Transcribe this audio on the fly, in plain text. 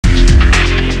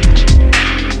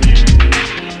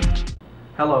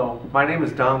Hello, my name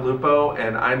is Don Lupo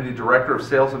and I'm the Director of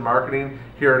Sales and Marketing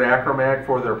here at Acromag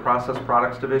for their Process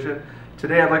Products Division.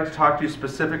 Today I'd like to talk to you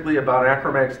specifically about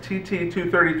Acromag's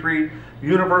TT233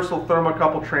 Universal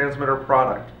Thermocouple Transmitter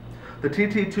product. The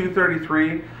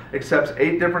TT233 accepts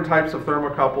 8 different types of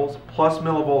thermocouples plus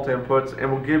millivolt inputs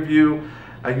and will give you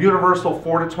a universal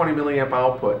 4 to 20 milliamp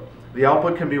output. The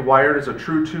output can be wired as a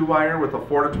true 2-wire with a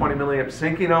 4 to 20 milliamp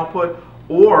syncing output,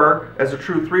 or as a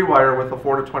true 3-wire with a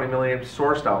 4 to 20 milliamp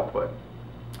sourced output.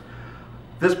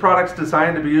 This product's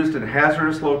designed to be used in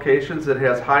hazardous locations. It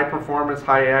has high performance,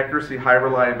 high accuracy, high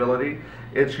reliability.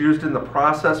 It's used in the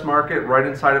process market right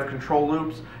inside of control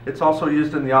loops. It's also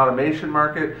used in the automation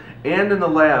market and in the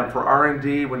lab for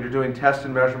R&D when you're doing test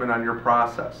and measurement on your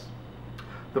process.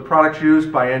 The product's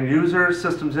used by end users,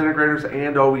 systems integrators,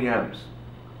 and OEMs.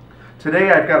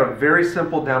 Today I've got a very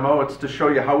simple demo. It's to show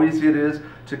you how easy it is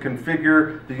to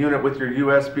configure the unit with your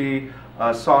USB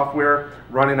software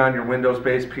running on your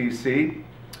Windows-based PC.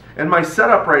 And my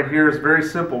setup right here is very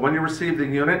simple. When you receive the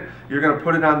unit, you're going to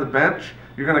put it on the bench,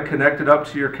 you're going to connect it up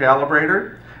to your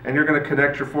calibrator, and you're going to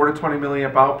connect your 4 to 20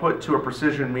 milliamp output to a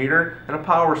precision meter and a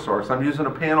power source. I'm using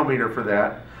a panel meter for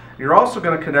that. You're also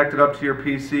going to connect it up to your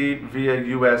PC via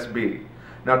USB.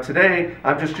 Now today,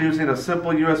 I'm just using a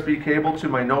simple USB cable to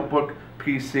my notebook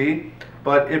PC,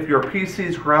 but if your PC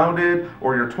is grounded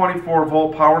or your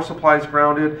 24-volt power supply is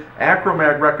grounded,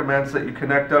 Acromag recommends that you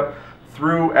connect up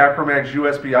through Acromag's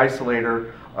USB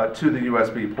isolator to the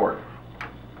USB port.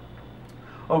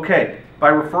 Okay, by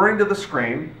referring to the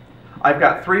screen, I've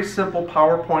got 3 simple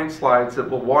PowerPoint slides that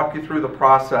will walk you through the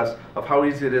process of how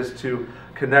easy it is to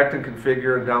connect and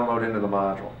configure and download into the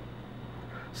module.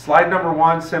 Slide number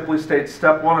 1 simply states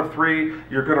step 1 of 3.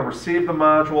 You're going to receive the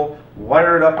module,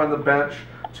 wire it up on the bench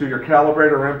to your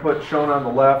calibrator input shown on the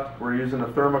left. We're using a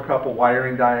thermocouple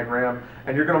wiring diagram,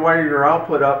 and you're going to wire your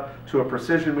output up to a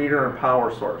precision meter and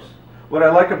power source. What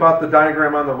I like about the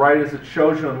diagram on the right is it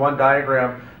shows you in one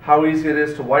diagram how easy it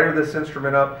is to wire this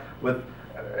instrument up with,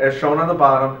 as shown on the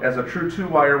bottom, as a true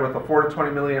 2-wire with a 4 to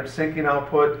 20 milliamp syncing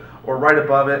output, or right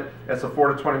above it as a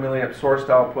 4 to 20 milliamp sourced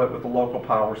output with a local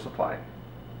power supply.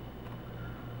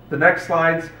 The next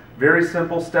slide's very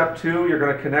simple. Step 2, you're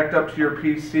going to connect up to your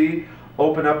PC,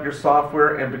 open up your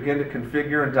software, and begin to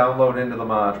configure and download into the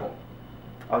module.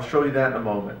 I'll show you that in a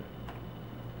moment.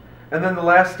 And then the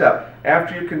last step,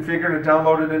 after you configure and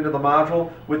download it into the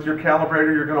module, with your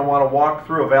calibrator you're going to want to walk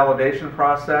through a validation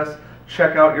process,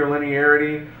 check out your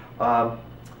linearity.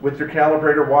 With your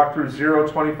calibrator, walk through 0,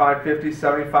 25, 50,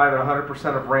 75, and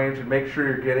 100% of range, and make sure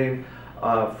you're getting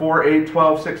 4, 8,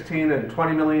 12, 16, and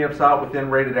 20 milliamps out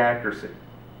within rated accuracy.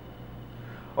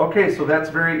 Okay, so that's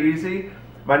very easy.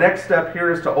 My next step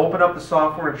here is to open up the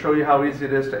software and show you how easy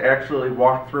it is to actually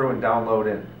walk through and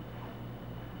download in.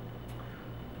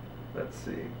 Let's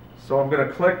see. So I'm going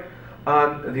to click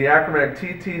on the Acromag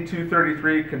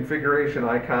TT233 configuration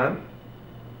icon.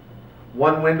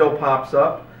 One window pops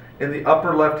up. In the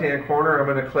upper left-hand corner, I'm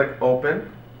going to click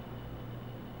Open.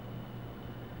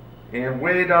 And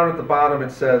way down at the bottom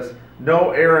it says,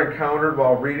 no error encountered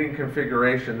while reading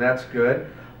configuration. That's good.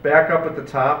 Back up at the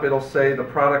top, it'll say the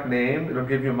product name. It'll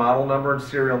give you model number and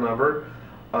serial number.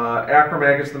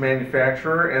 Acromag is the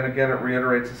manufacturer, and again it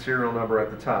reiterates the serial number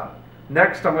at the top.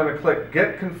 Next, I'm going to click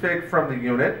Get Config from the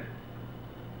unit.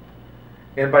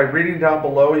 And by reading down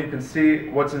below, you can see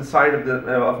what's inside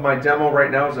of my demo right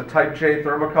now is a Type J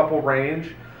thermocouple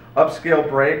range, upscale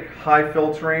brake, high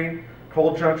filtering,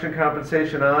 cold junction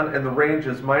compensation on, and the range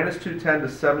is -210 to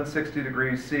 760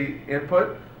 degrees C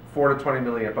input, 4 to 20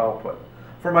 milliamp output.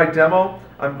 For my demo,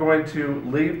 I'm going to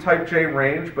leave Type J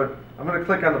range, but I'm going to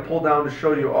click on the pull down to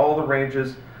show you all the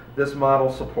ranges this model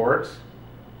supports.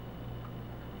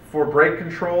 For brake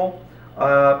control,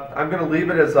 I'm going to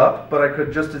leave it as up, but I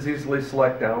could just as easily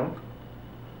select down.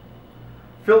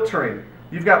 Filtering.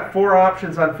 You've got 4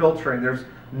 options on filtering. There's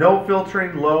no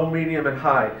filtering, low, medium, and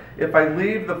high. If I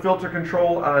leave the filter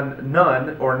control on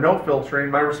none, or no filtering,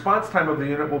 my response time of the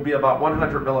unit will be about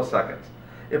 100 milliseconds.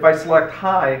 If I select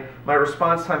high, my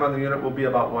response time on the unit will be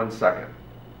about 1 second.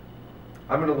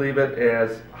 I'm going to leave it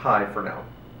as high for now.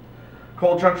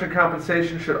 Cold junction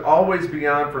compensation should always be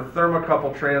on for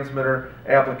thermocouple transmitter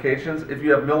applications. If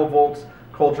you have millivolts,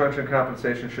 cold junction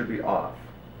compensation should be off.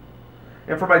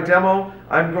 And for my demo,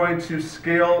 I'm going to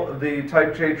scale the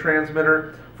Type J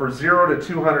transmitter for 0 to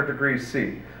 200 degrees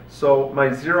C. So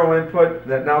my 0 input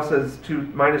that now says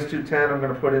 -210, I'm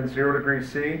going to put in 0 degrees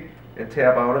C and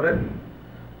tab out of it.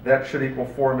 That should equal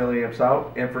 4 milliamps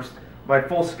out. And for my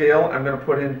full scale, I'm going to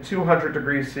put in 200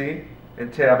 degrees C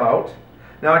and tab out.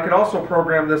 Now I can also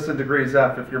program this in degrees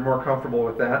F if you're more comfortable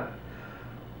with that.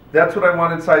 That's what I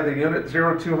want inside the unit,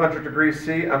 0 to 200 degrees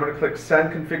C. I'm going to click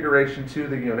Send Configuration to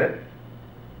the unit.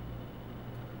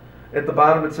 At the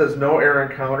bottom it says No Error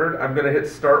Encountered. I'm going to hit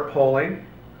Start Polling.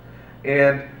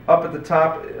 And up at the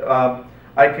top,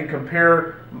 I can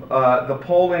compare the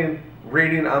polling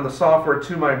reading on the software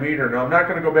to my meter. Now, I'm not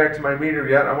going to go back to my meter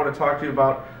yet. I want to talk to you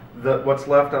about what's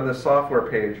left on this software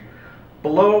page.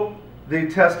 Below the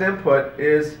test input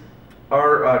is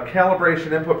our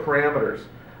calibration input parameters.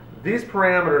 These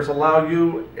parameters allow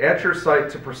you at your site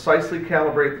to precisely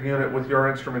calibrate the unit with your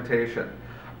instrumentation.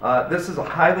 This is a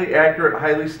highly accurate,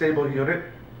 highly stable unit.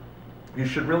 You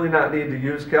should really not need to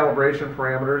use calibration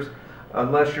parameters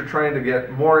unless you're trying to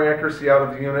get more accuracy out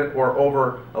of the unit or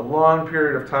over a long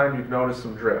period of time you've noticed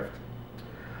some drift.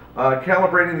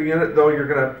 Calibrating the unit, though,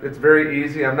 it's very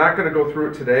easy. I'm not going to go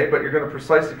through it today, but you're going to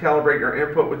precisely calibrate your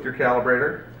input with your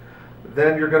calibrator.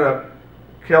 Then you're going to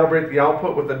calibrate the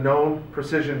output with a known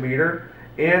precision meter,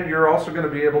 and you're also going to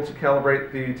be able to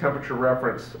calibrate the temperature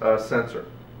reference sensor.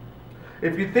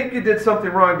 If you think you did something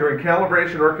wrong during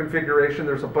calibration or configuration,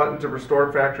 there's a button to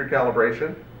restore factory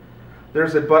calibration.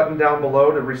 There's a button down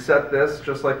below to reset this,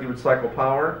 just like you would cycle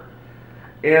power.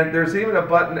 And there's even a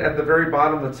button at the very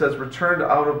bottom that says Return to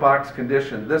Out-of-Box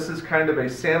Condition. This is kind of a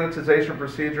sanitization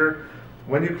procedure.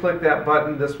 When you click that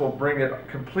button, this will bring it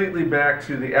completely back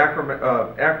to the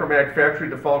Acromag factory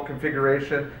default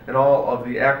configuration and all of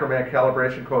the Acromag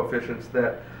calibration coefficients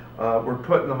that were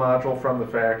put in the module from the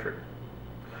factory.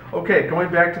 Okay, going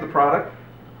back to the product,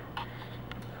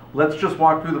 let's just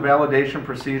walk through the validation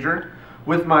procedure.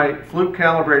 With my Fluke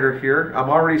calibrator here, I'm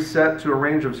already set to a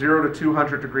range of 0 to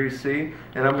 200 degrees C,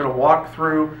 and I'm going to walk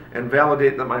through and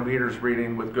validate that my meter's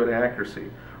reading with good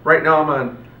accuracy. Right now I'm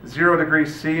on 0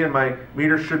 degrees C, and my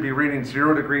meter should be reading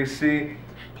 0 degrees C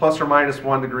plus or minus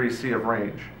 1 degree C of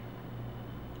range.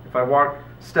 If I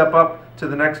step up to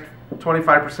the next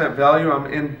 25% value, I'm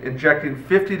injecting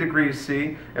 50 degrees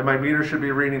C, and my meter should be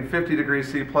reading 50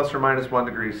 degrees C plus or minus 1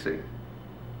 degree C.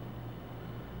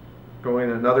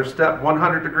 Going another step,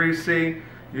 100 degrees C,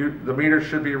 the meter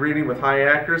should be reading with high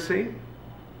accuracy.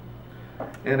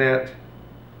 And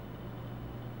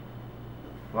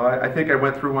I think I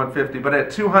went through 150, but at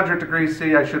 200 degrees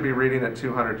C, I should be reading at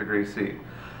 200 degrees C.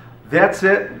 That's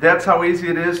it. That's how easy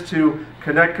it is to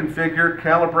connect, configure,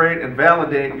 calibrate, and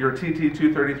validate your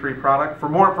TT233 product. For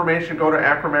more information, go to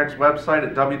Acromag's website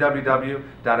at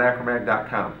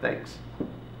www.acromag.com. Thanks.